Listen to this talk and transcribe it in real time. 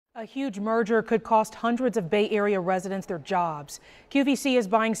A huge merger could cost hundreds of Bay Area residents their jobs. QVC is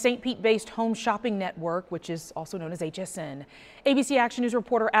buying St. Pete-based home shopping network, which is also known as HSN. ABC Action News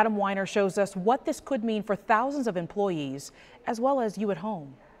reporter Adam Weiner shows us what this could mean for thousands of employees, as well as you at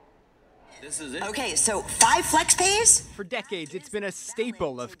home. This is it. Okay, so 5 flex pays? For decades, it's been a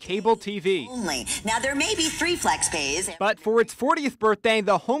staple of cable TV. Only. Now, there may be 3 flex pays. But for its 40th birthday,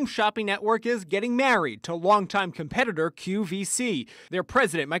 the home shopping network is getting married to longtime competitor QVC. Their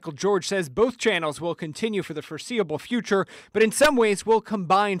president, Michael George, says both channels will continue for the foreseeable future, but in some ways will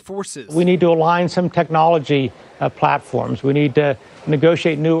combine forces. We need to align some technology platforms. We need to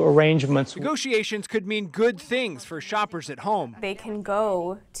negotiate new arrangements. Negotiations could mean good things for shoppers at home. They can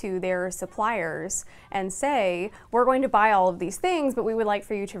go to their suppliers and say, we're going to buy all of these things, but we would like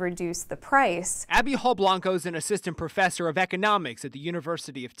for you to reduce the price. Abby Hall Blanco is an assistant professor of economics at the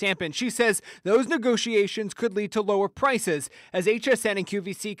University of Tampa, and she says those negotiations could lead to lower prices as HSN and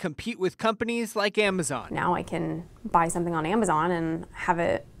QVC compete with companies like Amazon. Now I can buy something on Amazon and have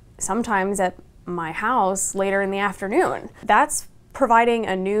it sometimes at my house later in the afternoon. That's providing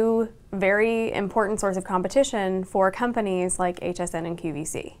a new, very important source of competition for companies like HSN and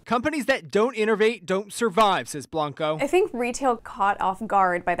QVC. Companies that don't innovate don't survive, says Blanco. I think retail caught off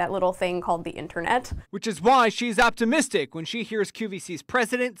guard by that little thing called the internet. Which is why she's optimistic when she hears QVC's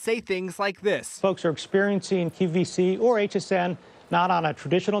president say things like this. Folks are experiencing QVC or HSN not on a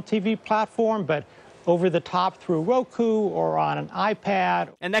traditional TV platform, but over the top through Roku or on an iPad.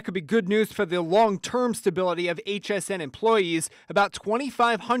 And that could be good news for the long-term stability of HSN employees, about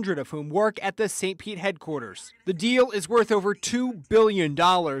 2,500 of whom work at the St. Pete headquarters. The deal is worth over $2 billion,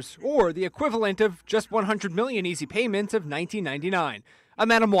 or the equivalent of just 100 million easy payments of $19.99.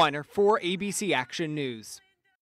 I'm Adam Weiner for ABC Action News.